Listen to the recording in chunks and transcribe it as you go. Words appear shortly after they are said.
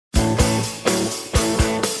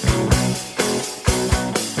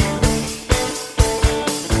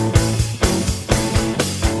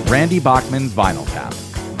Randy Bachman's Vinyl Tap,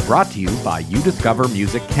 brought to you by UDiscover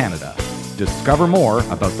Music Canada. Discover more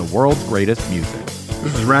about the world's greatest music.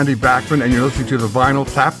 This is Randy Bachman, and you're listening to the Vinyl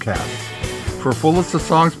Tapcast. For a full list of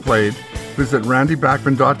songs played, visit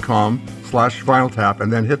randybachman.com/vinyltap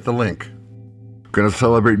and then hit the link. We're going to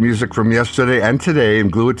celebrate music from yesterday and today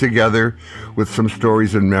and glue it together with some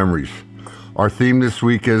stories and memories. Our theme this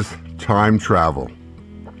week is time travel.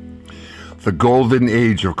 The golden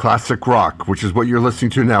age of classic rock, which is what you're listening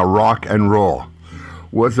to now, rock and roll,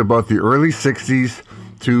 was about the early 60s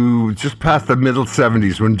to just past the middle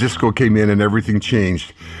 70s when disco came in and everything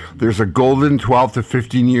changed. There's a golden 12 to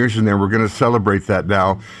 15 years in there. We're going to celebrate that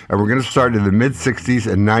now. And we're going to start in the mid-60s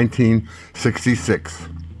in 1966.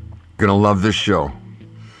 Going to love this show.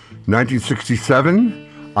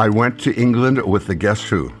 1967, I went to England with the Guess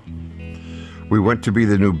Who. We went to be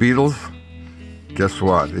the new Beatles. Guess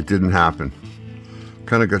what? It didn't happen.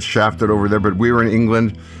 Kind of got shafted over there, but we were in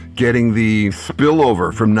England getting the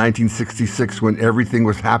spillover from 1966 when everything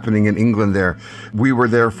was happening in England there. We were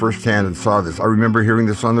there firsthand and saw this. I remember hearing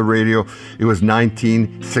this on the radio. It was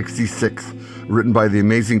 1966, written by the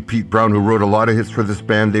amazing Pete Brown, who wrote a lot of hits for this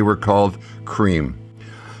band. They were called Cream.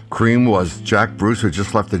 Cream was Jack Bruce, who had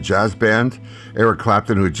just left the jazz band, Eric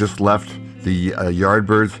Clapton, who had just left the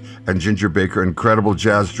Yardbirds, and Ginger Baker, incredible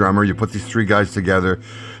jazz drummer. You put these three guys together,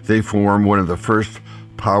 they form one of the first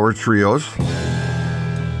power trios.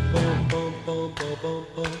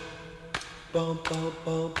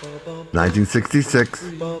 1966,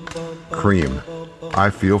 Cream, I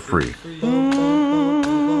Feel Free.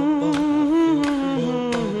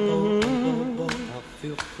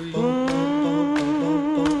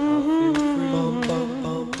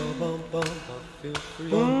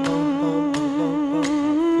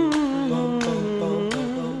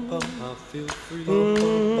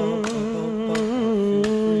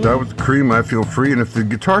 That was Cream, I Feel Free, and if the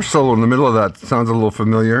guitar solo in the middle of that sounds a little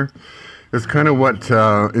familiar, it's kind of what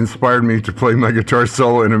inspired me to play my guitar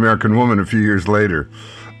solo in American Woman a few years later.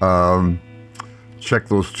 Check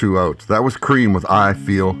those two out. That was Cream with I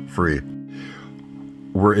Feel Free.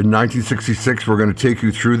 We're in 1966. We're going to take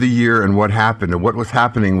you through the year and what happened. And what was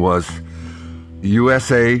happening was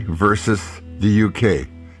USA versus the UK.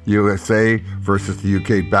 USA versus the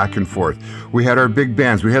UK, back and forth. We had our big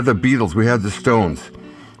bands. We had the Beatles. We had the Stones.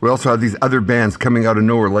 We also had these other bands coming out of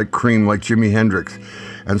nowhere, like Cream, like Jimi Hendrix.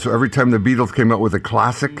 And so every time the Beatles came out with a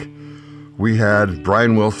classic, we had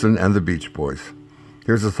Brian Wilson and the Beach Boys.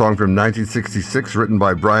 Here's a song from 1966 written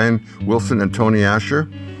by Brian Wilson and Tony Asher.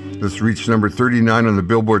 This reached number 39 on the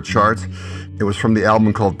Billboard charts. It was from the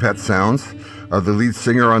album called Pet Sounds. The lead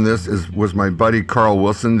singer on this was my buddy Carl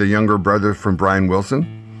Wilson, the younger brother from Brian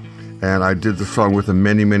Wilson. And I did the song with him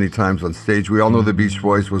many, many times on stage. We all know the Beach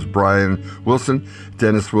Boys was Brian Wilson,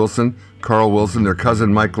 Dennis Wilson, Carl Wilson, their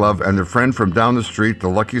cousin Mike Love, and their friend from down the street, the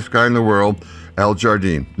luckiest guy in the world, Al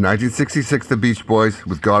Jardine. 1966, the Beach Boys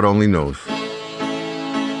with God Only Knows.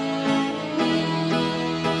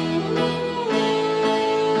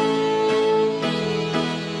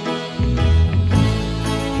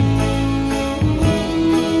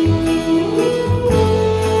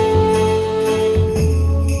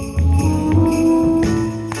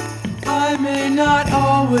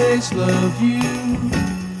 Love you,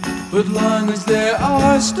 but long as there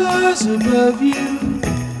are stars above you,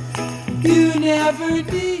 you never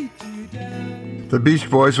need to doubt. The Beach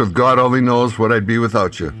Boys with God Only Knows What I'd Be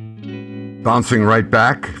Without You. Bouncing right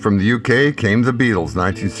back from the UK came the Beatles,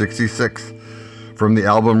 1966, from the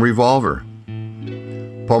album Revolver.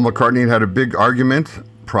 Paul McCartney had a big argument,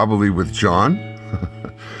 probably with John.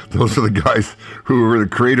 Those are the guys who were the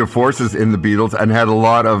creative forces in the Beatles and had a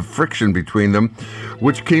lot of friction between them,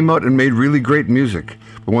 which came out and made really great music.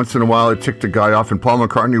 But once in a while, it ticked a guy off, and Paul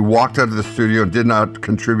McCartney walked out of the studio and did not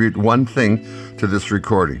contribute one thing to this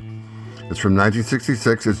recording. It's from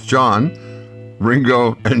 1966. It's John,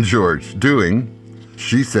 Ringo, and George doing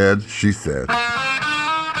She Said, She Said.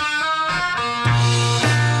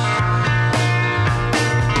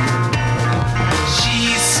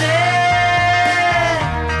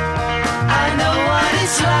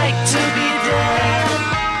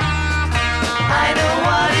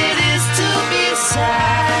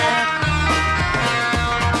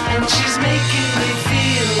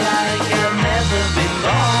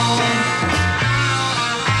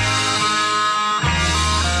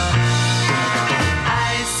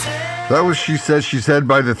 That was She Said, She Said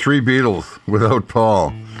by the Three Beatles without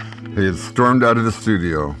Paul. He had stormed out of the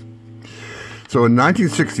studio. So in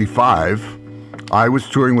 1965, I was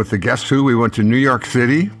touring with the Guess Who. We went to New York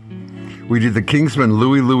City. We did the Kingsman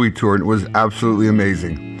Louie Louie tour, and it was absolutely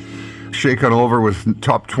amazing. Shake On Over was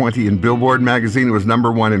top 20 in Billboard magazine. It was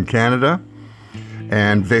number 1 in Canada.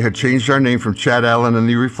 And they had changed our name from Chad Allen and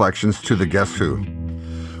the Reflections to the Guess Who.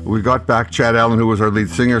 We got back. Chad Allen, who was our lead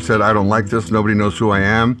singer, said, I don't like this. Nobody knows who I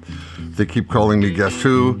am. They keep calling me Guess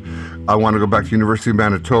Who. I want to go back to University of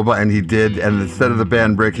Manitoba, and he did. And instead of the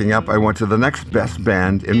band breaking up, I went to the next best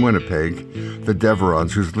band in Winnipeg, the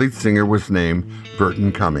Deverons, whose lead singer was named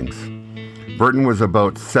Burton Cummings. Burton was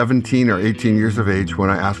about 17 or 18 years of age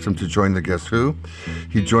when I asked him to join the Guess Who.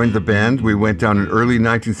 He joined the band. We went down in early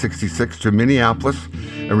 1966 to Minneapolis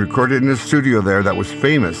and recorded in a studio there that was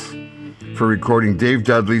famous for recording Dave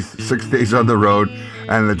Dudley's 6 Days on the Road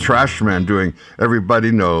and the Trash Man doing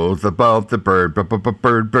Everybody Knows About the Bird, bird,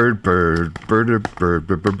 bird.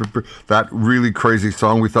 That really crazy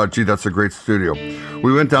song. We thought, gee, that's a great studio.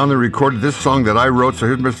 We went down and recorded this song that I wrote. So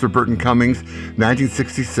here's Mr. Burton Cummings,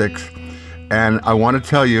 1966. And I want to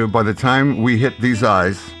tell you, by the time we hit These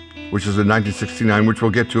Eyes, which is in 1969, which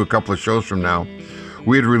we'll get to a couple of shows from now,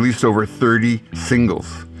 we had released over 30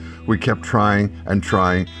 singles. We kept trying and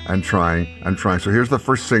trying and trying and trying. So here's the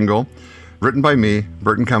first single, written by me,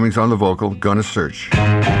 Burton Cummings on the vocal, Gonna Search.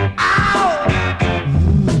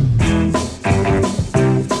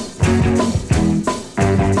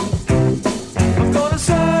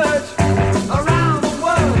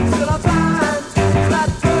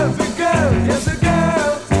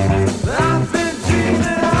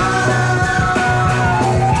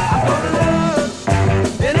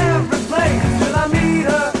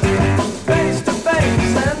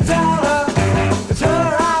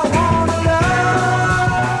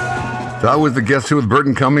 That was the Guess Who with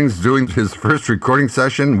Burton Cummings doing his first recording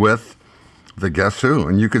session with the Guess Who.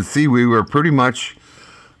 And you could see we were pretty much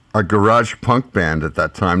a garage punk band at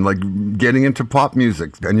that time, like getting into pop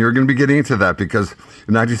music. And you're going to be getting into that because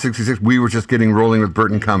in 1966, we were just getting rolling with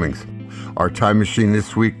Burton Cummings. Our time machine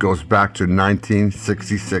this week goes back to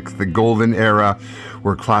 1966, the golden era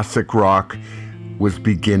where classic rock was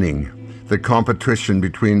beginning. The competition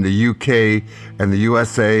between the UK and the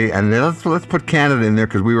USA, and let's put Canada in there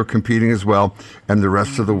because we were competing as well, and the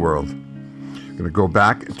rest of the world. I'm going to go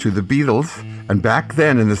back to the Beatles, and back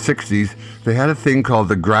then in the 60s, they had a thing called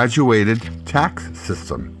the graduated tax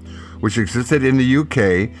system, which existed in the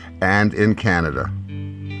UK and in Canada.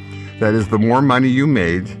 That is, the more money you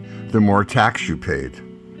made, the more tax you paid.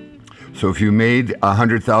 So if you made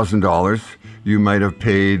 $100,000, you might have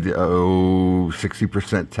paid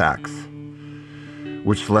 60% tax,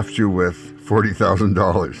 which left you with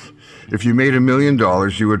 $40,000. If you made $1 million,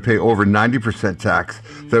 you would pay over 90% tax.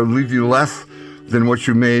 That would leave you less than what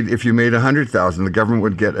you made if you made $100,000. The government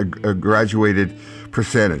would get a graduated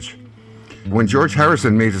percentage. When George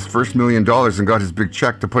Harrison made his first $1 million and got his big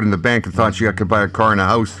check to put in the bank and thought he could buy a car and a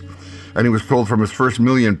house, and he was told from his first £1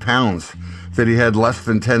 million that he had less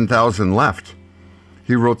than 10,000 left,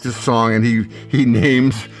 he wrote this song, and he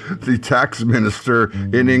names the tax minister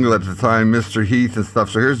in England at the time, Mr. Heath and stuff.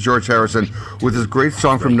 So here's George Harrison with his great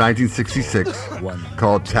song from 1966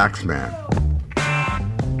 called Taxman.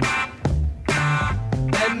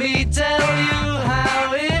 Let me tell you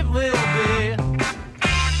how it will be.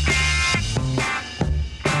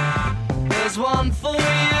 There's one for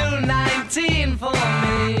you, 19 for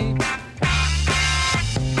me.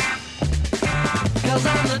 'Cause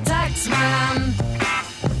I'm the tax man.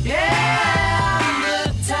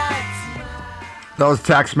 That was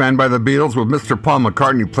Taxman by the Beatles with Mr. Paul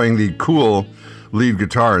McCartney playing the cool lead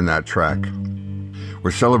guitar in that track.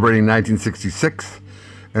 We're celebrating 1966,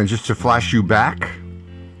 and just to flash you back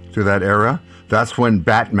to that era, that's when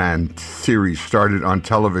Batman series started on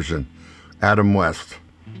television, Adam West.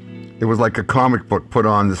 It was like a comic book put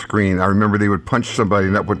on the screen. I remember they would punch somebody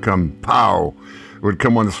and that would come, pow. It would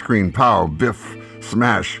come on the screen, pow, biff,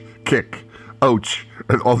 smash, kick, ouch.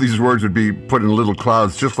 And all these words would be put in little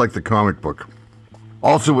clouds, just like the comic book.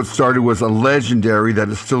 Also, what started was a legendary that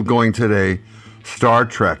is still going today, Star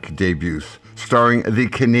Trek debuts, starring the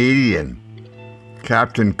Canadian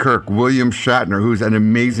Captain Kirk, William Shatner, who's an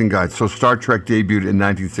amazing guy. So Star Trek debuted in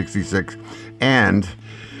 1966, and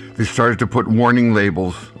they started to put warning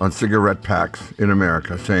labels on cigarette packs in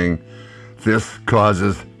America saying, this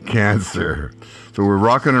causes cancer. So we're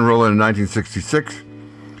rocking and rolling in 1966.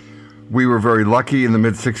 We were very lucky in the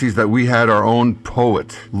mid-60s that we had our own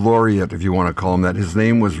poet, laureate, if you want to call him that. His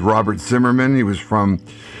name was Robert Zimmerman. He was from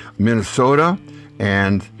Minnesota,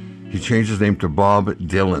 and he changed his name to Bob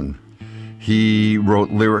Dylan. He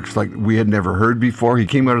wrote lyrics like we had never heard before. He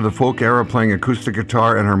came out of the folk era playing acoustic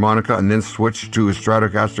guitar and harmonica and then switched to a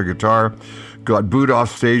Stratocaster guitar, got booed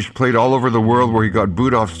off stage, played all over the world where he got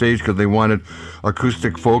booed off stage because they wanted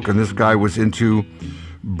acoustic folk, and this guy was into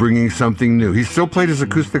bringing something new. He still played his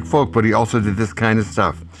acoustic folk, but he also did this kind of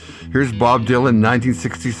stuff. Here's Bob Dylan,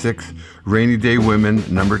 1966, Rainy Day Women,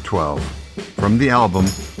 number 12, from the album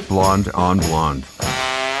Blonde on Blonde.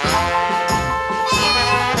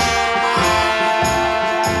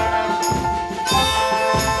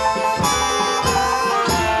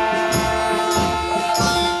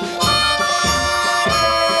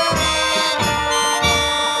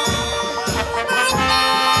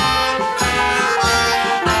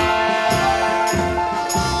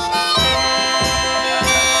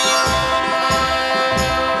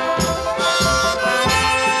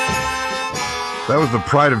 That was the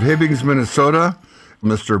pride of Hibbings, Minnesota,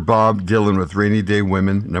 Mr. Bob Dylan with Rainy Day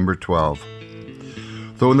Women, number 12.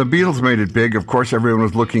 So when the Beatles made it big, of course, everyone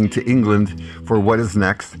was looking to England for what is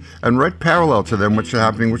next, and right parallel to them, what's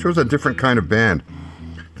happening, which was a different kind of band.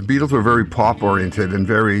 The Beatles were very pop-oriented and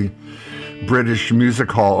very British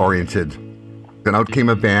music hall-oriented. And out came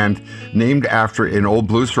a band named after an old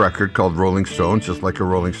blues record called Rolling Stones, just like a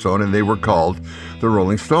Rolling Stone, and they were called the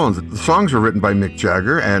Rolling Stones. The songs were written by Mick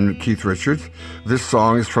Jagger and Keith Richards. This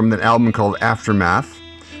song is from an album called Aftermath.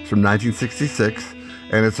 It's from 1966,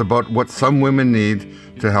 and it's about what some women need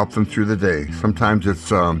to help them through the day. Sometimes it's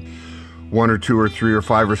 1 or 2 or 3 or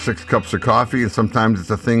 5 or 6 cups of coffee, and sometimes it's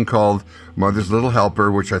a thing called Mother's Little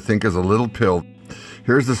Helper, which I think is a little pill.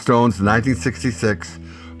 Here's the Stones, 1966,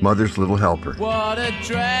 Mother's Little Helper. What a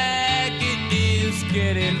drag it is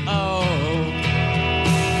getting old.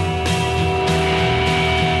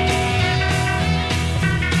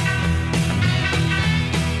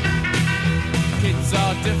 Kids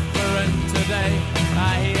are different today.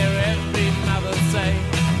 I hear every mother say,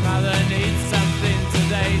 mother needs something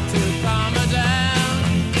today to calm her down.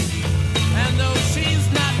 And though she's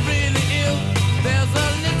not really ill, there's a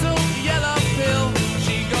little yellow pill.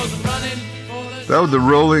 She goes running for the... That was the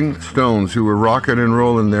Rolling Stones, who were rocking and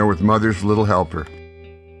rolling there with Mother's Little Helper.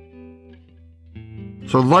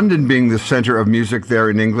 So London being the center of music there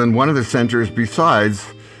in England, one of the centers besides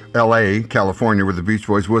LA, California, where the Beach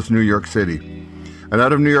Boys, was New York City. And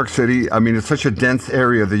out of New York City, I mean, it's such a dense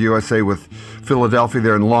area, the USA, with Philadelphia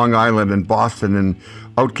there and Long Island and Boston, and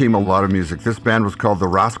out came a lot of music. This band was called the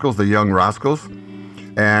Rascals, the Young Rascals,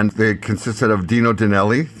 and they consisted of Dino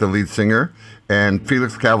Danelli, the lead singer, and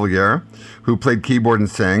Felix Cavaliere, who played keyboard and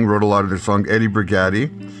sang, wrote a lot of their songs, Eddie Brigatti,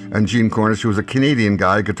 and Gene Cornish, who was a Canadian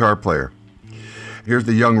guy, guitar player. Here's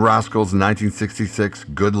the Young Rascals, 1966,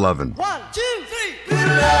 Good Lovin'. 1, 2, 3. Good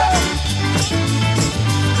love.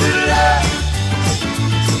 Good love.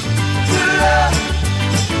 Good love.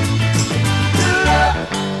 Good love.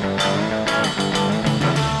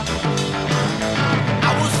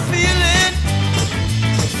 I was feeling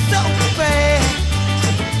so bad.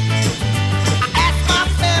 I asked my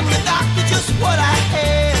family doctor just what I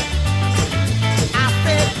had. I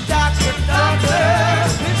said, doctor, doctor,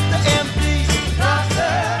 Mr. MD,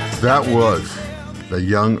 doctor. That was the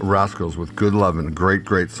Young Rascals with Good Lovin', a great,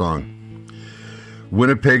 great song.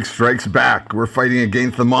 Winnipeg Strikes Back. We're fighting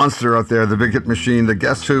against the monster out there, the Big Hit Machine, the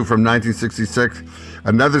Guess Who from 1966.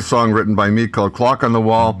 Another song written by me called Clock on the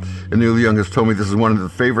Wall. And Neil Young has told me this is one of the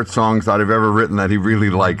favorite songs that I've ever written that he really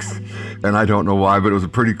likes. And I don't know why, but it was a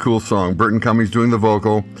pretty cool song. Burton Cummings doing the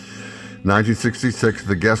vocal. 1966,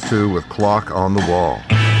 the Guess Who with Clock on the Wall.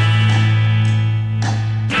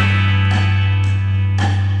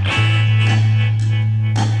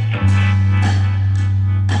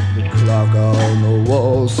 Clock on the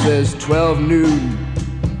wall says 12 noon.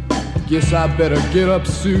 Guess I better get up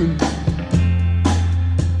soon.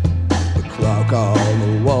 The clock on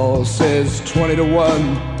the wall says 20 to 1,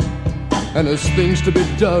 and there's things to be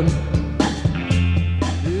done.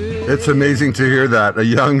 It's amazing to hear that. A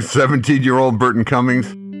young 17-year-old Burton Cummings.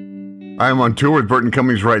 I am on tour with Burton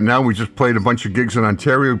Cummings right now. We just played a bunch of gigs in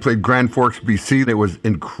Ontario. We played Grand Forks, BC. It was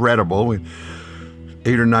incredible.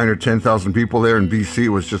 8 or 9 or 10,000 people there in BC. It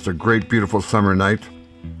was just a great, beautiful summer night.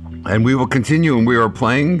 And we will continue, and we are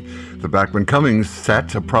playing the Bachman Cummings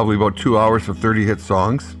set of probably about 2 hours of 30 hit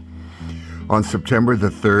songs on September the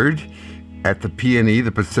 3rd at the PNE,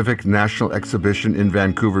 the Pacific National Exhibition in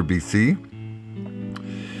Vancouver, BC.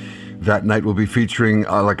 That night we'll be featuring,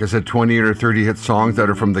 like I said, 28 or 30 hit songs that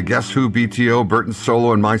are from the Guess Who, BTO, Burton's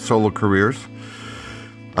solo, and my solo careers.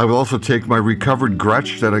 I will also take my recovered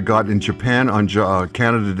Gretsch that I got in Japan on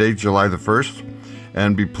Canada Day, July the 1st,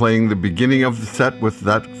 and be playing the beginning of the set with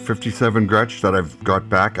that 57 Gretsch that I've got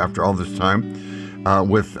back after all this time,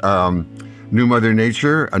 with New Mother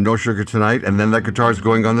Nature, No Sugar Tonight, and then that guitar is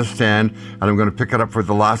going on the stand, and I'm going to pick it up for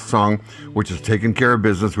the last song, which is Taking Care of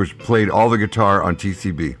Business, which played all the guitar on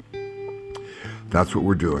TCB. That's what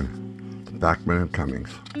we're doing. Bachman and Cummings.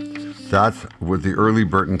 That's with the early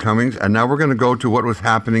Burton Cummings. And now we're going to go to what was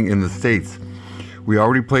happening in the States. We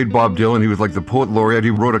already played Bob Dylan. He was like the poet laureate. He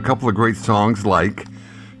wrote a couple of great songs like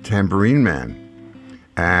Tambourine Man,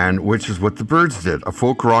 and which is what the Byrds did. A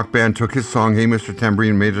folk rock band took his song, Hey Mr.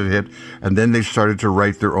 Tambourine, made it a hit, and then they started to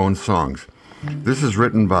write their own songs. This is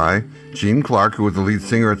written by Gene Clark, who was the lead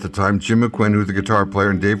singer at the time, Jim McQuinn, who was the guitar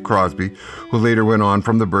player, and Dave Crosby, who later went on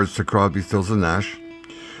from the Byrds to Crosby, Stills and Nash.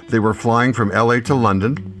 They were flying from LA to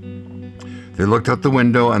London. They looked out the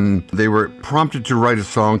window and they were prompted to write a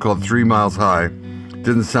song called 3 Miles High.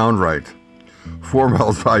 Didn't sound right. 4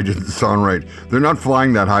 Miles High didn't sound right. They're not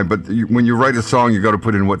flying that high, but when you write a song, you got to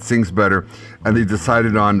put in what sings better. And they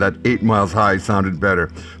decided on that 8 Miles High sounded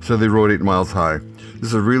better. So they wrote 8 Miles High.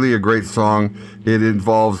 This is really a great song. It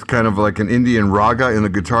involves kind of like an Indian raga in the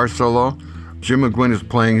guitar solo. Jim McGuinn is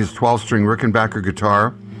playing his 12-string Rickenbacker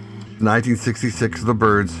guitar. 1966, The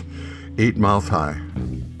Byrds, 8 Miles High.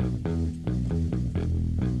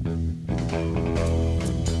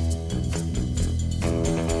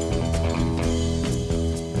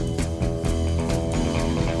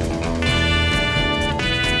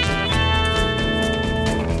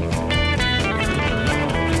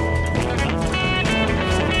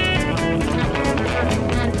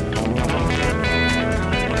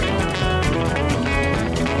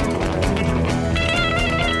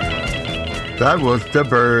 That was The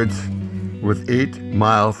Byrds with 8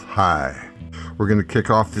 Miles High. We're going to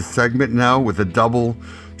kick off this segment now with a double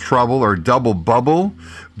trouble or double bubble,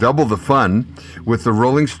 double the fun, with the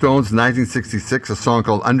Rolling Stones 1966, a song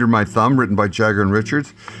called Under My Thumb, written by Jagger and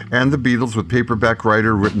Richards, and the Beatles with Paperback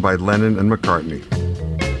Writer, written by Lennon and McCartney.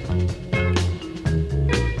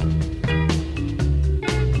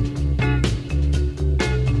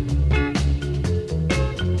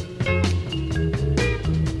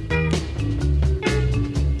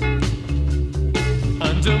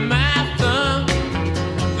 Under my thumb,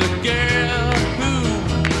 the girl who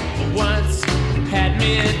once had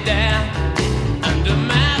me down. Under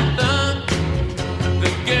my thumb,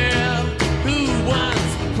 the girl who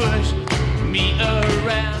once pushed me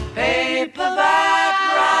around. Paperback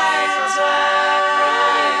writer.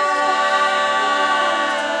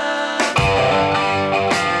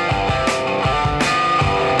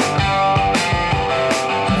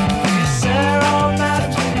 You sat all night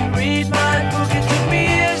when you read my book. It took me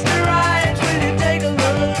years to write. Will you take a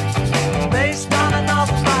look? It's based on a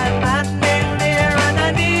novel by a man named Lear, and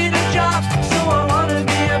I need a job, so I want to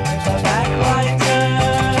be a paperback writer.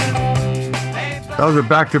 That was a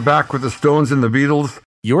back-to-back with the Stones and the Beatles.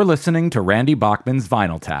 You're listening to Randy Bachman's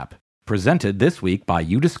Vinyl Tap, presented this week by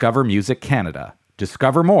You Discover Music Canada.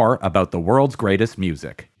 Discover more about the world's greatest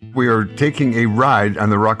music. We are taking a ride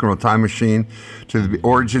on the rock and roll time machine to the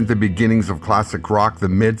origins, the beginnings of classic rock, the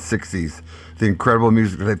mid-60s. The incredible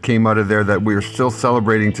music that came out of there that we are still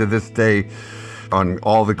celebrating to this day on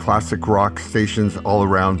all the classic rock stations all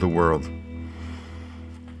around the world.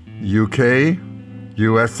 UK,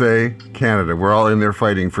 USA, Canada, we're all in there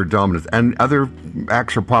fighting for dominance. And other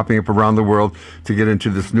acts are popping up around the world to get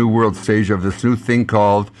into this new world stage of this new thing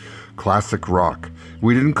called classic rock.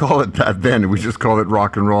 We didn't call it that then, we just called it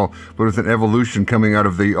rock and roll, but it's an evolution coming out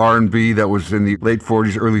of the R&B that was in the late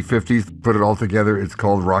 40s, early 50s. Put it all together, it's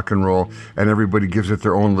called rock and roll, and everybody gives it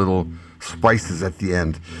their own little spices at the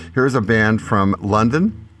end. Here's a band from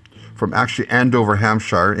London, from actually Andover,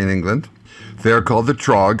 Hampshire in England. They're called the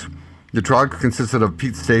Troggs. The Troggs consisted of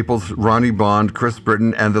Pete Staples, Ronnie Bond, Chris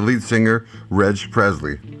Britton, and the lead singer, Reg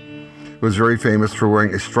Presley. Was very famous for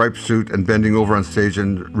wearing a striped suit and bending over on stage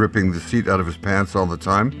and ripping the seat out of his pants all the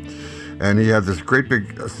time. And he had this great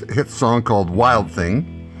big hit song called Wild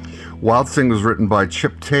Thing. Wild Thing was written by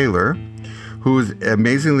Chip Taylor, who is,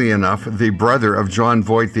 amazingly enough, the brother of John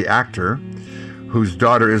Voight, the actor, whose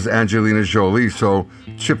daughter is Angelina Jolie. So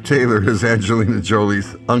Chip Taylor is Angelina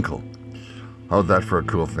Jolie's uncle. How's that for a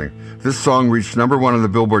cool thing? This song reached number 1 on the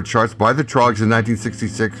Billboard charts by the Troggs in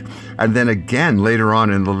 1966, and then again later on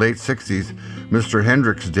in the late 60s, Mr.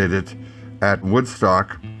 Hendrix did it at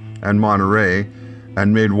Woodstock and Monterey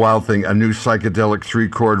and made Wild Thing a new psychedelic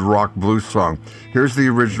 3-chord rock blues song. Here's the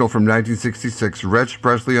original from 1966, Reg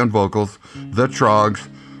Presley on vocals, the Troggs,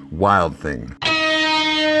 Wild Thing.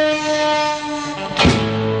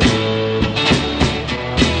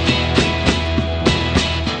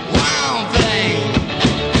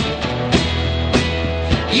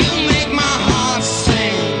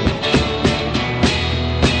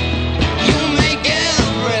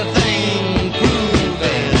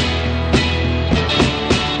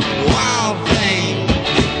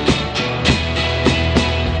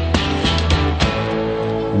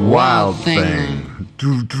 Wild Thing.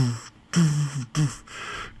 Do, do, do.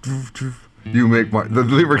 You make my... The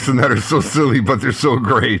lyrics in that are so silly, but they're so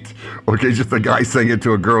great. Okay, just a guy saying it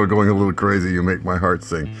to a girl going a little crazy. You make my heart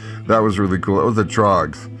sing. That was really cool. That was the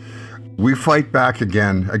Trogs. We fight back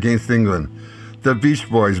again against England. The Beach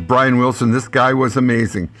Boys, Brian Wilson. This guy was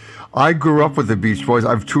amazing. I grew up with the Beach Boys.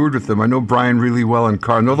 I've toured with them. I know Brian really well in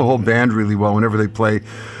car. I know the whole band really well. Whenever they play,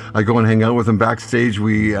 I go and hang out with them backstage.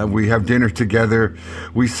 We have dinner together.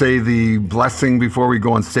 We say the blessing before we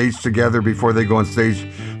go on stage together. Before they go on stage,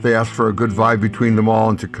 they ask for a good vibe between them all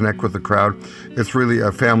and to connect with the crowd. It's really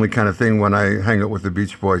a family kind of thing when I hang out with the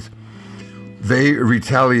Beach Boys. They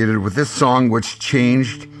retaliated with this song which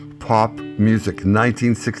changed pop music,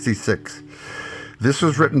 1966. This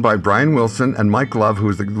was written by Brian Wilson and Mike Love, who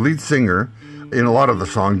was the lead singer in a lot of the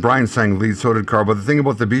songs. Brian sang lead, so did Carl. But the thing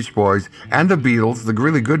about the Beach Boys and the Beatles, the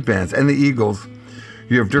really good bands, and the Eagles,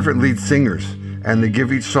 you have different lead singers, and they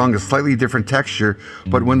give each song a slightly different texture.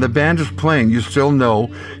 But when the band is playing, you still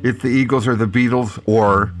know if the Eagles or the Beatles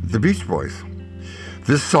or the Beach Boys.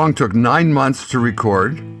 This song took 9 months to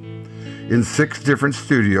record in 6 different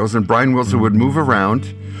studios, and Brian Wilson would move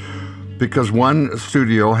around because one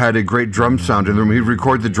studio had a great drum sound in them. He'd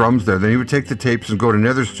record the drums there. Then he would take the tapes and go to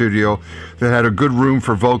another studio that had a good room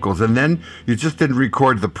for vocals. And then you just didn't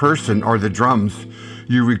record the person or the drums.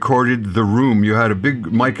 You recorded the room. You had a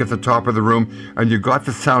big mic at the top of the room, and you got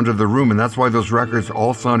the sound of the room. And that's why those records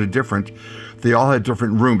all sounded different. They all had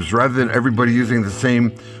different rooms, rather than everybody using the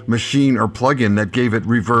same machine or plug-in that gave it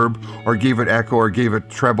reverb or gave it echo or gave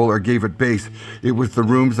it treble or gave it bass. It was the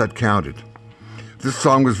rooms that counted. This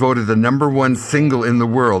song was voted the #1 single in the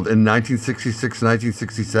world in 1966,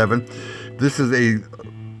 1967. This is a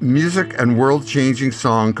music and world-changing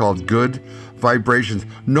song called Good Vibrations.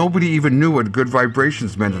 Nobody even knew what Good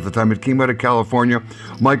Vibrations meant at the time. It came out of California.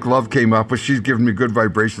 Mike Love came up with, she's giving me good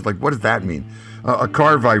vibrations. Like, what does that mean? A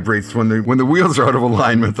car vibrates when the wheels are out of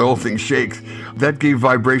alignment, the whole thing shakes. That gave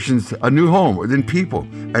vibrations a new home within people,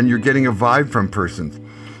 and you're getting a vibe from persons.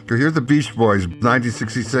 So here's the Beach Boys,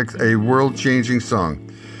 1966, a world-changing song.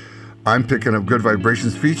 I'm picking up Good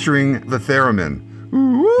Vibrations featuring the theremin.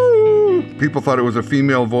 Ooh, people thought it was a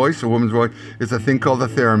female voice, a woman's voice. It's a thing called the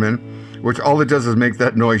theremin, which all it does is make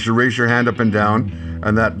that noise. You raise your hand up and down,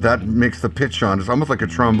 and that makes the pitch on. It's almost like a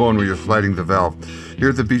trombone where you're sliding the valve.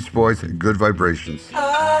 Here's the Beach Boys, Good Vibrations.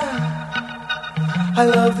 I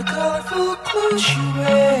love the colorful clothes she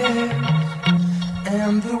wears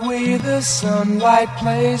and the way the sunlight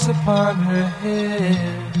plays upon her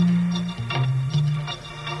hair.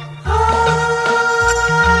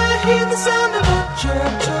 I hear the sound of a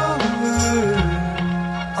gentle word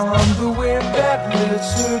on the wind that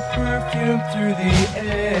lifts her perfume through the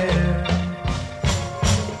air.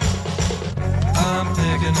 I'm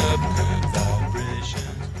picking up good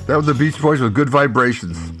vibrations. That was the Beach Boys with Good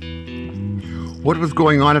Vibrations. What was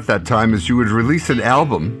going on at that time is you would release an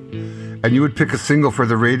album and you would pick a single for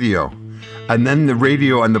the radio. And then the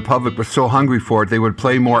radio and the public was so hungry for it, they would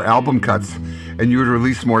play more album cuts and you would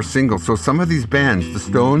release more singles. So some of these bands, the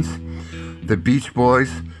Stones, the Beach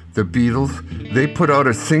Boys, the Beatles, they put out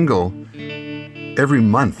a single every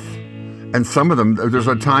month. And some of them, there's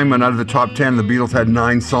a time when out of the top 10, the Beatles had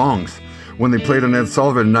 9 songs when they played on Ed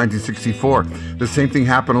Sullivan in 1964. The same thing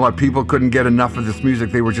happened a lot. People couldn't get enough of this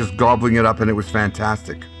music. They were just gobbling it up, and it was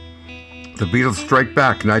fantastic. The Beatles strike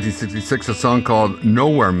back, 1966, a song called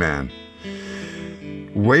Nowhere Man.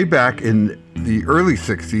 Way back in the early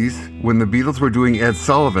 60s, when the Beatles were doing Ed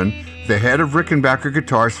Sullivan, the head of Rickenbacker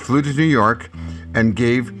Guitars flew to New York and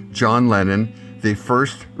gave John Lennon the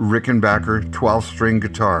first Rickenbacker 12-string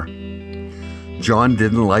guitar. John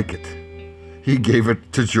didn't like it. He gave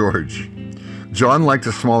it to George. John liked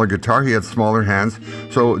a smaller guitar. He had smaller hands.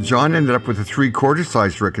 So John ended up with a 3/4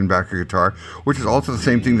 size Rickenbacker guitar, which is also the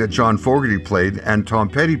same thing that John Fogerty played and Tom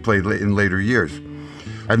Petty played in later years.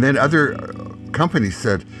 And then other companies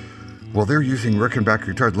said, well, they're using Rickenbacker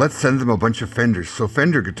guitars. Let's send them a bunch of Fenders. So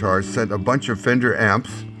Fender Guitars sent a bunch of Fender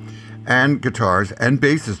amps and guitars and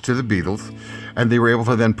basses to the Beatles. And they were able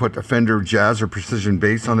to then put a Fender Jazz or Precision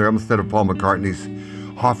bass on there instead of Paul McCartney's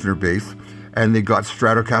Hofner bass. And they got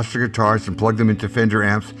Stratocaster guitars and plugged them into Fender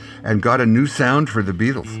amps and got a new sound for the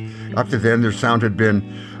Beatles. Up to then, their sound had been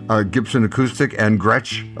Gibson acoustic and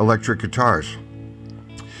Gretsch electric guitars.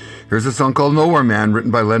 Here's a song called Nowhere Man,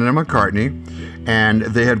 written by Lennon and McCartney. And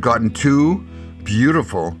they had gotten 2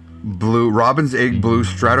 beautiful blue, Robin's Egg blue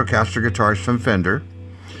Stratocaster guitars from Fender.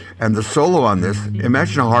 And the solo on this,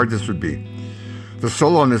 imagine how hard this would be. The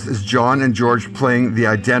solo on this is John and George playing the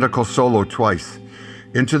identical solo twice.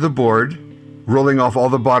 Into the board, rolling off all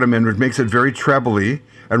the bottom end, which makes it very trebly,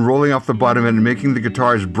 and rolling off the bottom end and making the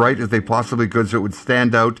guitar as bright as they possibly could so it would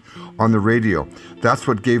stand out on the radio. That's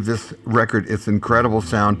what gave this record its incredible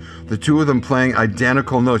sound. The two of them playing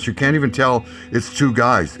identical notes. You can't even tell it's two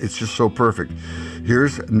guys. It's just so perfect.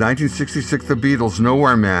 Here's 1966, The Beatles,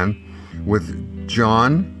 Nowhere Man, with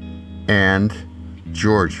John and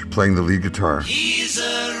George playing the lead guitar. He's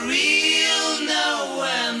a real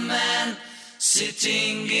nowhere man,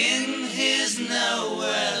 sitting in his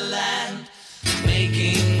nowhere land,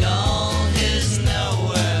 making all his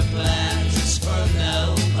nowhere plans for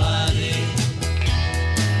nobody.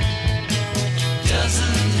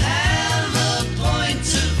 Doesn't have a point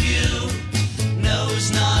of view,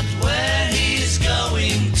 knows not where he's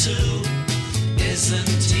going to.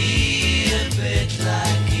 Isn't he a bit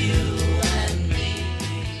like you and me?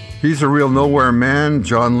 He's a real nowhere man,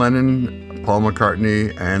 John Lennon, Paul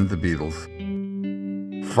McCartney, and the Beatles.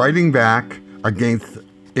 Fighting back against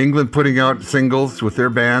England putting out singles with their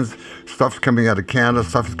bands. Stuff's coming out of Canada,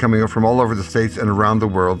 stuff is coming out from all over the States and around the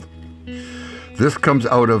world. This comes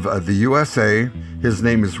out of the USA. His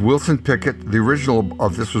name is Wilson Pickett. The original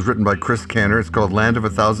of this was written by Chris Kenner. It's called Land of a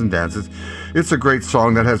Thousand Dances. It's a great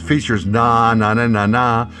song that has features na na na na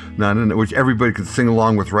na na na, which everybody can sing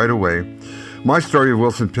along with right away. My story of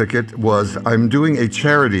Wilson Pickett was I'm doing a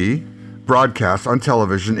charity broadcast on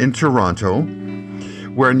television in Toronto,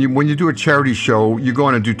 where when you do a charity show, you go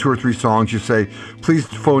on and do 2 or 3 songs. You say, please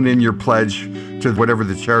phone in your pledge to whatever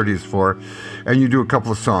the charity is for, and you do a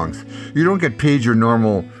couple of songs. You don't get paid your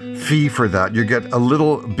normal fee for that. You get a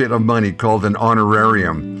little bit of money called an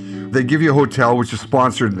honorarium. They give you a hotel, which is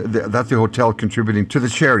sponsored. That's the hotel contributing to the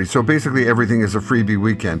charity. So basically everything is a freebie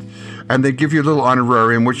weekend. And they give you a little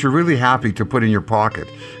honorarium, which you're really happy to put in your pocket.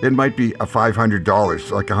 It might be a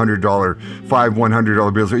 $500, like $100,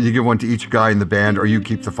 $100 bills. Or you give one to each guy in the band, or you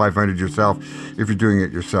keep the $500 yourself if you're doing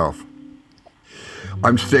it yourself.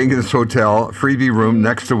 I'm staying in this hotel, freebie room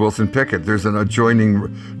next to Wilson Pickett. There's an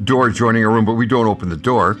adjoining door adjoining a room, but we don't open the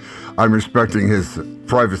door. I'm respecting his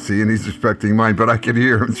privacy and he's respecting mine, but I could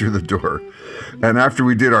hear him through the door. And after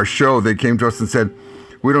we did our show, they came to us and said,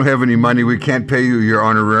 we don't have any money. We can't pay you your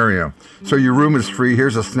honorarium. So your room is free.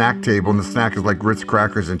 Here's a snack table, and the snack is like Ritz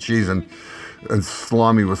crackers and cheese and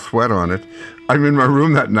salami with sweat on it. I'm in my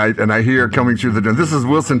room that night, and I hear coming through the door. This is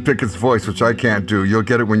Wilson Pickett's voice, which I can't do. You'll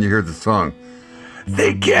get it when you hear the song.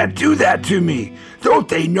 They can't do that to me. Don't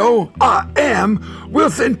they know I am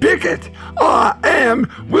Wilson Pickett? I am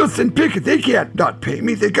Wilson Pickett. They can't not pay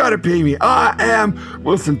me. They gotta pay me. I am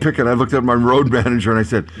Wilson Pickett. I looked at my road manager and I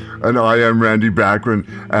said, I know I am Randy Bachman,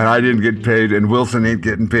 and I didn't get paid, and Wilson ain't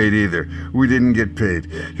getting paid either. We didn't get paid.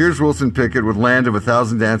 Here's Wilson Pickett with Land of a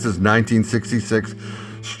Thousand Dances, 1966,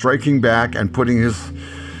 striking back and putting his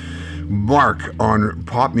mark on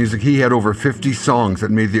pop music. He had over 50 songs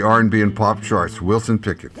that made the R&B and pop charts. Wilson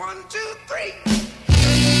Pickett. 1, 2, 3.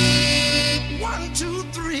 1, 2,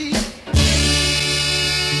 3.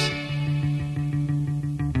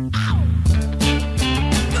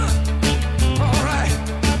 All right.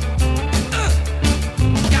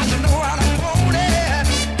 Got to know how to hold it.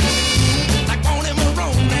 Like Boney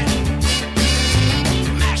Maroney.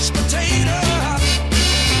 Mashed potato.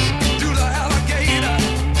 Do the alligator.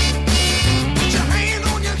 Put your hand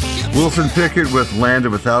on your hips. Wilson Pickett with Land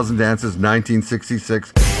of a Thousand Dances,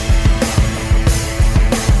 1966.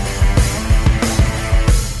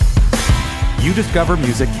 You Discover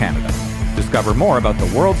Music Canada. Discover more about the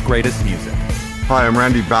world's greatest music. Hi, I'm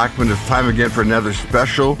Randy Bachman. It's time again for another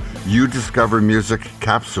special You Discover Music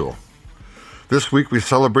capsule. This week we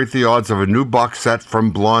celebrate the odds of a new box set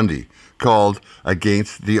from Blondie called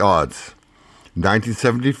Against the Odds,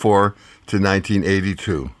 1974 to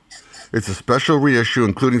 1982. It's a special reissue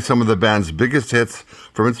including some of the band's biggest hits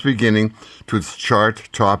from its beginning to its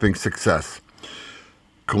chart-topping success.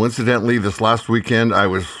 Coincidentally, this last weekend I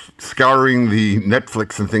was scouring the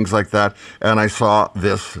Netflix and things like that, and I saw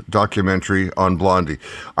this documentary on Blondie.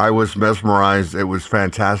 I was mesmerized. It was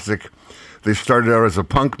fantastic. They started out as a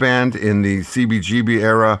punk band in the CBGB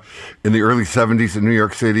era in the early 70s in New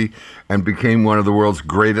York City and became one of the world's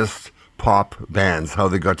greatest pop bands. How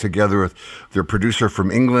they got together with their producer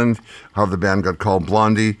from England, how the band got called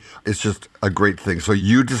Blondie. It's just a great thing. So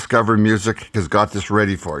You Discover Music has got this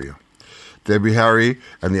ready for you. Debbie Harry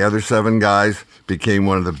and the other 7 guys became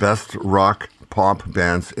one of the best rock pop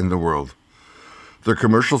bands in the world. Their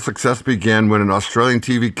commercial success began when an Australian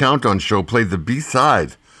TV countdown show played the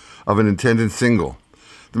B-side of an intended single.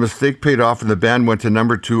 The mistake paid off and the band went to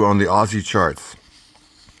number 2 on the Aussie charts.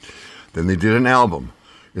 Then they did an album.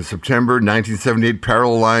 In September 1978,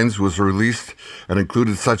 Parallel Lines was released and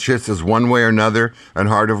included such hits as One Way or Another and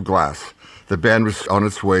Heart of Glass. the band was on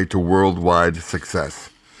its way to worldwide success.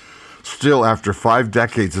 Still, after 5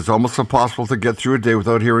 decades, it's almost impossible to get through a day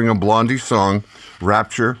without hearing a Blondie song,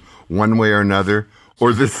 Rapture, One Way or Another,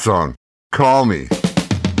 or this song, Call Me.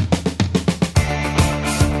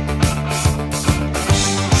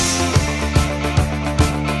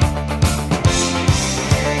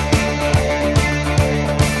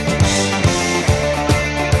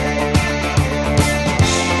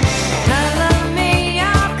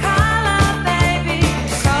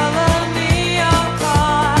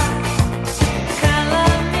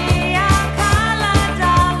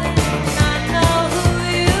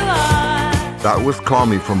 That was Call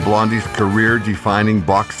Me from Blondie's career-defining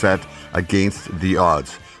box set Against the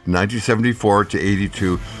Odds, 1974 to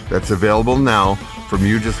 82. That's available now from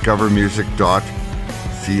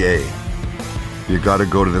youdiscovermusic.ca. You got to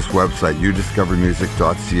go to this website,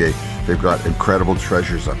 youdiscovermusic.ca. They've got incredible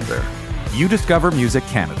treasures up there. You Discover Music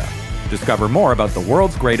Canada. Discover more about the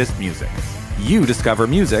world's greatest music.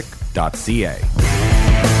 youdiscovermusic.ca.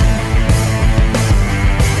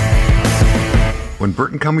 When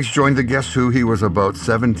Burton Cummings joined the Guess Who, he was about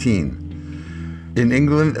 17. In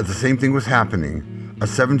England, the same thing was happening. A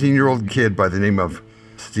 17-year-old kid by the name of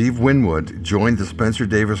Steve Winwood joined the Spencer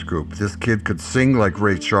Davis Group. This kid could sing like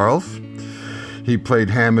Ray Charles. He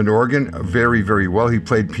played Hammond organ very, very well. He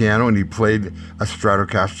played piano and he played a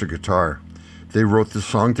Stratocaster guitar. They wrote this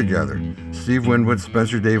song together. Steve Winwood,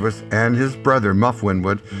 Spencer Davis, and his brother, Muff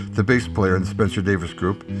Winwood, the bass player in the Spencer Davis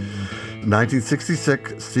Group.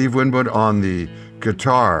 1966, Steve Winwood on the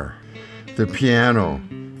guitar, the piano,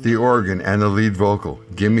 the organ, and the lead vocal.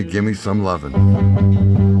 Gimme, gimme some lovin'.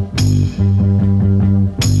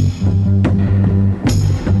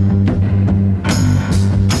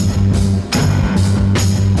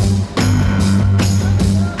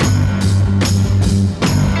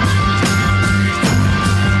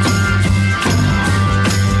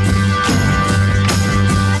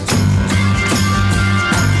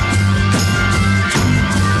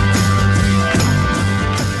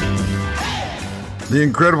 The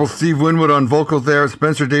incredible Steve Winwood on vocals there,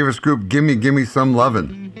 Spencer Davis Group, Gimme, Gimme Some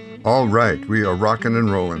Lovin'. All right, we are rocking and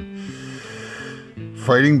rolling.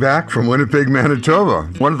 Fighting back from Winnipeg, Manitoba.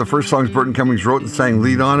 One of the first songs Burton Cummings wrote and sang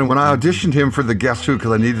lead on, and when I auditioned him for the Guess Who,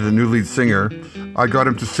 because I needed a new lead singer, I got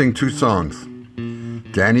him to sing 2 songs.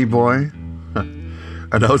 Danny Boy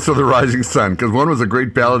and House of the Rising Sun, because one was a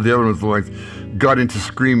great ballad, the other one was the one got into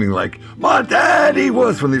screaming like, my daddy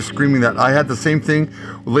was, when they were screaming that. I had the same thing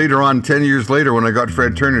later on, 10 years later, when I got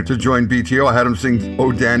Fred Turner to join BTO. I had him sing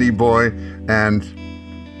Oh Danny Boy and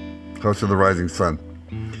House of the Rising Sun.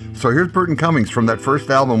 So here's Burton Cummings from that first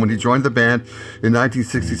album when he joined the band in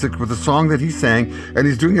 1966 with a song that he sang, and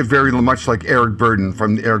he's doing it very much like Eric Burdon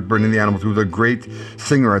from Eric Burdon and the Animals, who was a great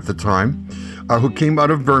singer at the time, who came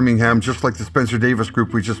out of Birmingham, just like the Spencer Davis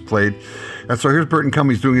Group we just played. And so here's Burton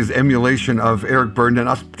Cummings doing his emulation of Eric Burdon and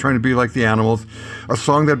us trying to be like the Animals, a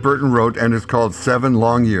song that Burton wrote, and it's called 7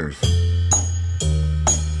 Long Years.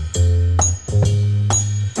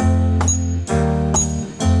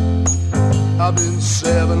 I've been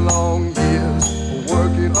 7 long years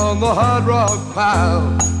working on the hard rock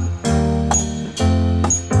pile.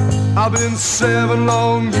 I've been 7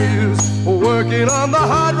 long years working on the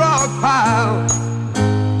hard rock pile.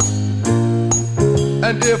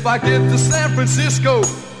 And if I get to San Francisco,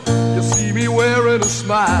 you'll see me wearing a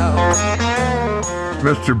smile.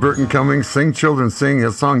 Mr. Burton Cummings, Sing Children Sing,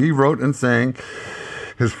 a song he wrote and sang.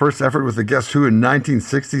 His first effort with the Guess Who in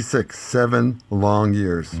 1966, 7 long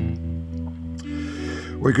years.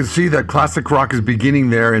 We can see that classic rock is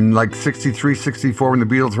beginning there in like 63, 64 when the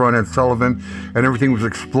Beatles were on Ed Sullivan and everything was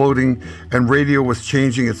exploding and radio was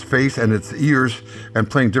changing its face and its ears and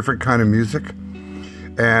playing different kind of music.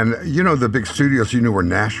 And you know, the big studios you knew were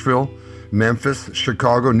Nashville, Memphis,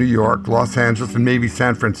 Chicago, New York, Los Angeles, and maybe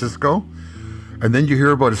San Francisco. And then you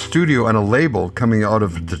hear about a studio and a label coming out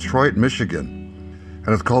of Detroit, Michigan.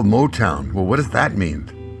 And it's called Motown. Well, what does that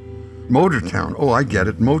mean? Motortown. Oh, I get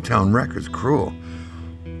it. Motown Records. Cruel.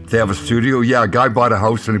 They have a studio? Yeah, a guy bought a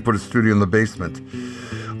house and he put a studio in the basement.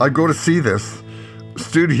 I go to see this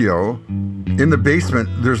studio. In the basement,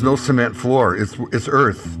 there's no cement floor. It's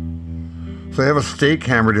earth. So they have a stake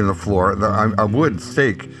hammered in the floor, a wood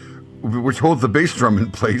stake, which holds the bass drum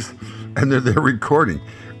in place, and they're there recording.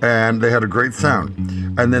 And they had a great sound.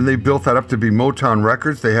 And then they built that up to be Motown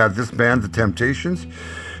Records. They had this band, The Temptations.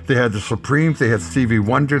 They had the Supremes, they had Stevie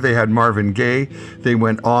Wonder, they had Marvin Gaye. They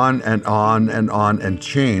went on and on and on and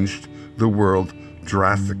changed the world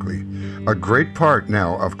drastically. A great part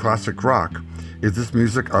now of classic rock is this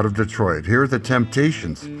music out of Detroit. Here are The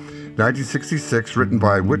Temptations, 1966, written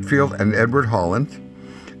by Whitfield and Edward Holland.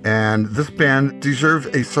 And this band deserves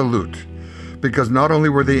a salute because not only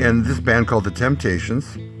were they in this band called The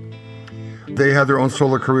Temptations, they had their own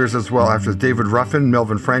solo careers as well after David Ruffin,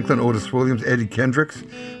 Melvin Franklin, Otis Williams, Eddie Kendricks,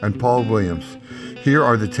 and Paul Williams. Here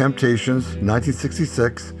are The Temptations,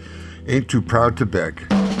 1966, Ain't Too Proud to Beg.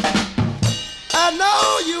 I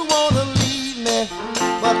know you wanna leave me,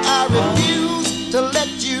 but I refuse to let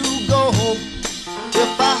you go.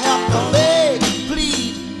 If I have to beg,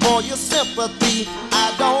 plead for your sympathy,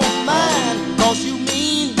 I don't mind, 'cause you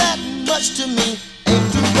mean that much to me.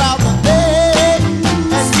 Ain't too proud to beg,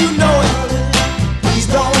 and you know it. Please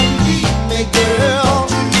don't leave me, girl.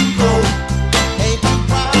 Ain't too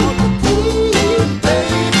proud to plead,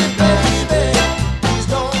 baby, baby. Please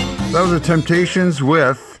don't leave me. That was The Temptations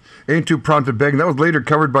with Ain't Too Proud to Beg. And that was later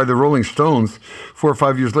covered by the Rolling Stones 4 or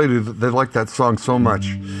 5 years later. They liked that song so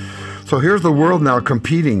much. So here's the world now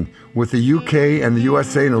competing with the UK and the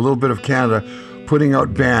USA and a little bit of Canada, putting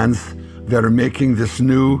out bands that are making this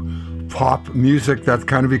new pop music that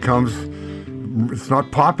kind of becomes, it's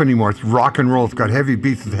not pop anymore, it's rock and roll. It's got heavy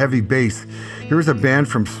beats with heavy bass. Here's a band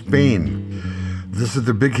from Spain. This is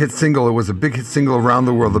the big hit single. It was a big hit single around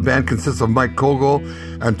the world. The band consists of Mike Kogel,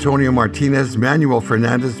 Antonio Martinez, Manuel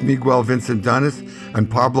Fernandez, Miguel Vincent Danis, and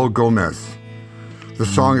Pablo Gomez. The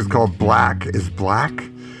song is called Black is Black.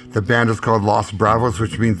 The band is called Los Bravos,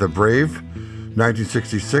 which means the brave.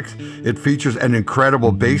 1966. It features an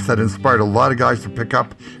incredible bass that inspired a lot of guys to pick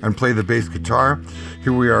up and play the bass guitar.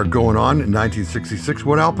 Here we are going on in 1966.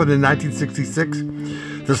 What happened in 1966?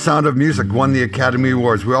 The Sound of Music won the Academy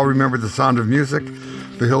Awards. We all remember The Sound of Music.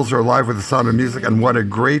 The Hills Are Alive with The Sound of Music, and what a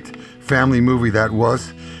great family movie that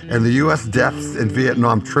was. And the U.S. deaths in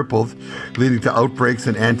Vietnam tripled, leading to outbreaks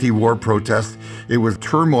and anti-war protests. It was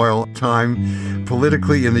turmoil time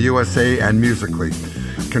politically in the USA and musically.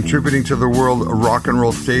 Contributing to the world rock and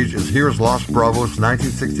roll stage is Here's Los Bravos,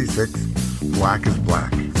 1966, Black is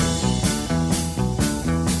Black.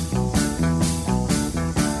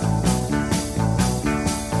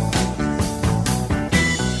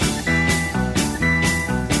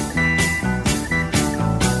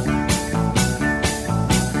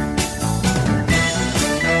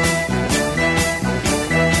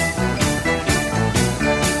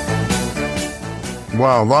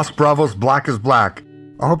 Wow, Los Bravos, Black is Black.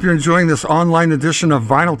 I hope you're enjoying this online edition of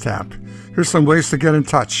Vinyl Tap. Here's some ways to get in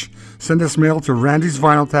touch. Send us mail to Randy's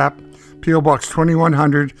Vinyl Tap, P.O. Box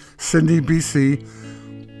 2100, Sydney, BC,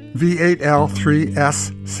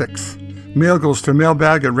 V8L3S6. Mail goes to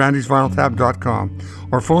mailbag@randysvinyltap.com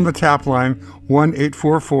or phone the tap line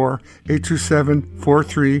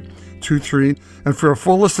 1-844-827-4323. And for a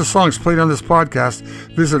full list of songs played on this podcast,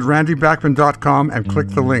 visit randybachman.com and click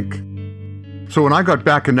the link. So when I got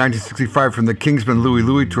back in 1965 from the Kingsman Louie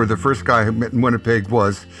Louie tour, the first guy I met in Winnipeg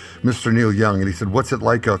was Mr. Neil Young. And he said, "What's it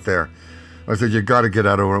like out there?" I said, "You got to get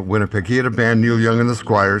out of Winnipeg." He had a band, Neil Young and the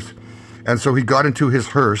Squires. And so he got into his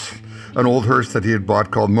hearse, an old hearse that he had bought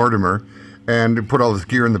called Mortimer, and put all his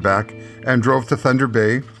gear in the back and drove to Thunder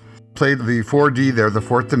Bay, played the 4D there, the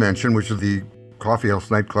Fourth Dimension, which is the coffee house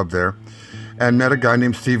nightclub there, and met a guy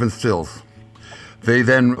named Stephen Stills. They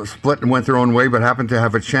then split and went their own way, but happened to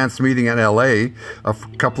have a chance meeting in L.A. a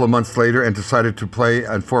couple of months later and decided to play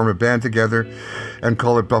and form a band together and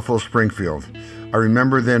call it Buffalo Springfield. I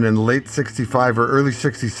remember then in late 65 or early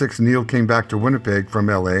 66, Neil came back to Winnipeg from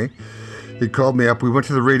L.A. He called me up. We went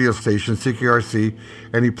to the radio station, CKRC,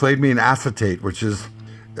 and he played me an acetate, which is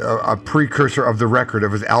a precursor of the record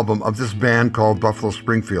of his album of this band called Buffalo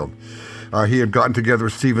Springfield. He had gotten together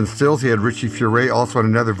with Stephen Stills. He had Richie Furay also on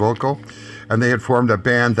another vocal. And they had formed a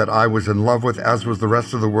band that I was in love with, as was the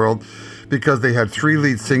rest of the world, because they had 3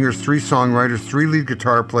 lead singers, 3 songwriters, 3 lead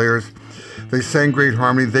guitar players. They sang great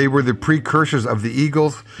harmony. They were the precursors of the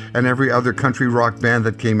Eagles and every other country rock band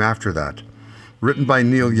that came after that. Written by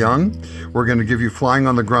Neil Young. We're going to give you Flying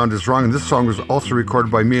on the Ground is Wrong. And this song was also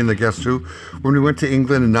recorded by me and the Guess Who. When we went to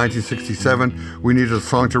England in 1967, we needed a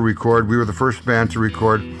song to record. We were the first band to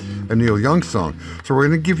record a Neil Young song. So we're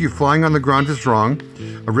going to give you Flying on the Ground is Wrong,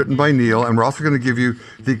 written by Neil. And we're also going to give you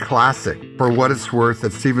the classic, For What It's Worth,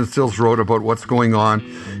 that Stephen Stills wrote about what's going on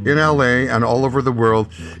in LA and all over the world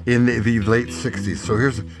in the late 60s. So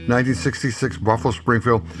here's 1966 Buffalo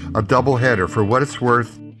Springfield, a double header, For What It's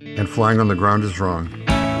Worth and Flying on the Ground is Wrong.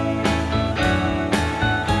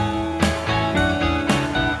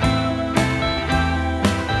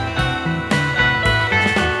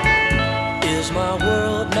 Is my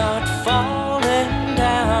world not falling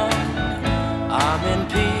down? I'm in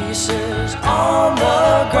pieces on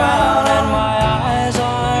the ground, and my eyes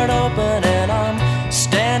aren't open, and I'm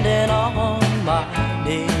standing on my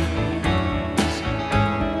knees.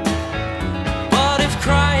 But if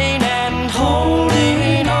crying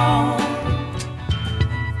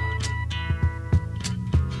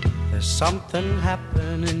something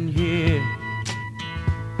happening here.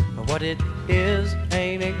 What it is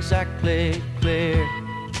ain't exactly clear.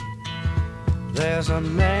 There's a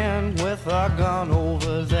man with a gun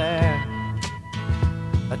over there,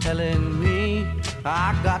 telling me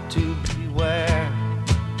I got to beware.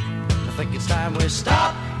 I think it's time we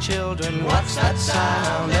stop, children. What's that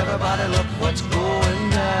sound? Everybody look what's going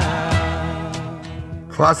down.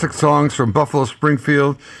 Classic songs from Buffalo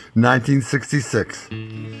Springfield, 1966.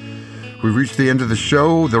 We've reached the end of the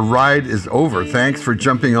show. The ride is over. Thanks for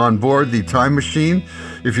jumping on board the time machine.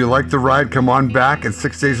 If you like the ride, come on back. In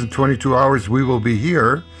 6 days and 22 hours, we will be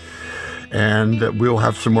here, and we'll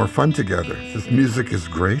have some more fun together. This music is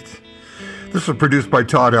great. This was produced by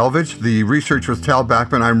Todd Elvidge. The research was Tal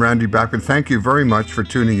Bachman. I'm Randy Bachman. Thank you very much for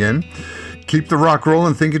tuning in. Keep the rock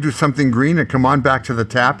rolling. Think you do something green, and come on back to the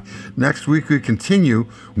tap. Next week, we continue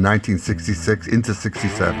 1966 into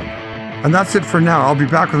 67. And that's it for now. I'll be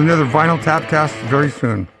back with another Vinyl Tapcast very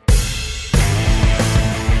soon.